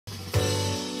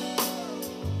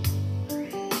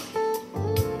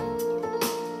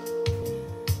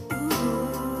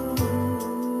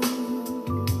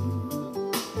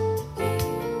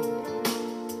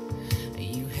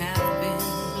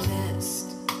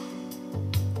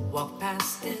Walk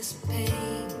past this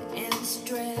pain and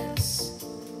stress.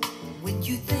 When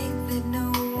you think that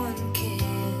no one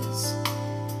cares,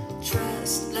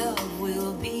 trust love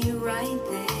will be right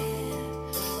there.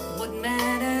 What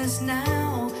matters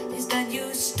now is that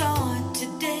you start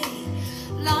today.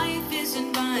 Life is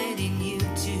inviting you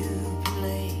to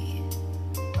play.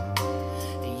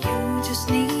 You just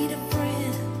need a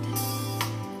friend.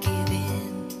 Give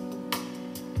in.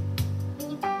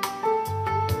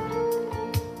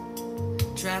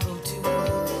 Travel to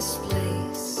this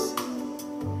place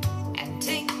and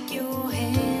take your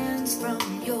hands from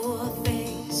your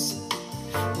face.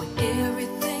 When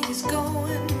everything is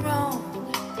going wrong,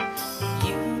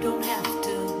 you don't have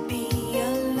to be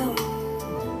alone.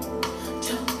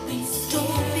 Don't be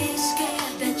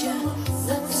scared that you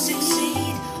won't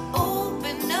succeed.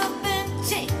 Open up and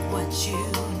take what you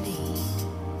need.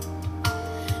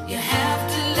 You have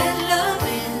to let love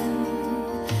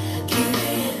in. Give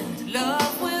in.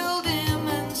 Love will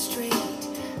demonstrate.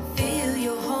 Feel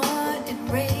your heart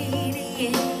and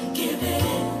radiate. Give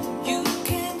in. You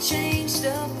can change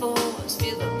the force.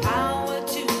 Feel the power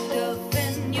to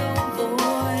defend your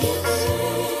voice.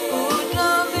 Put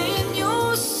love in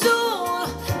your soul.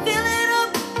 Fill it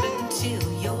up until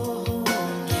you're whole.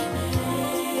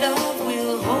 Love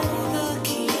will hold the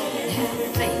key.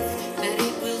 Have faith that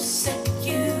it will set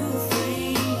you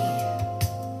free.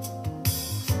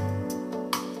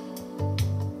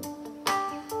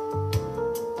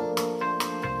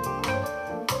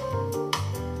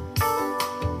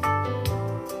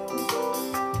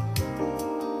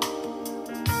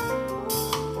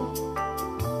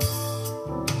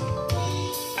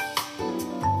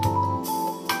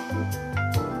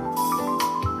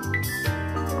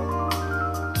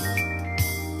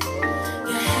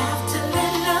 You have to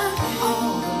let love in.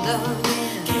 All the love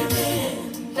in. Give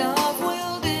in. Love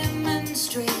will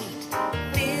demonstrate.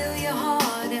 Feel your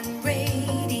heart and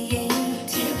radiate.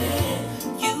 Give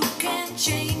in. You can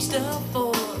change the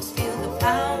force. Feel the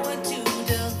power to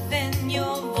defend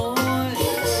your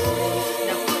voice.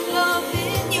 Now put love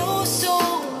in your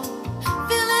soul.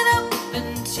 Fill it up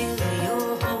until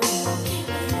you're whole.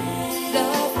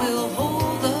 Love will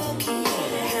hold the key.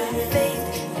 Have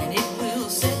faith and it will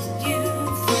set you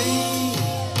free.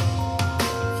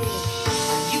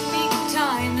 A unique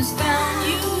time has found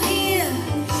you here.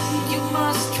 You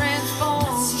must transform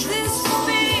this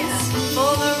fear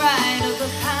for the right of the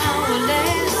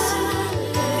powerless.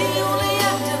 The only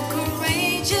act of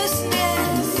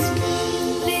courageousness.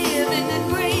 Living in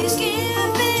grace,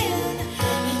 give in.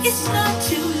 It's not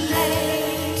too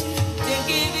late to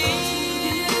give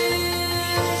in.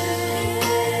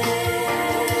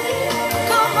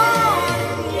 Come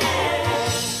on.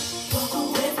 Walk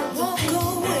away from the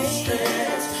pain and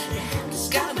stress.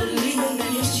 Gotta believe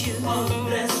it's you.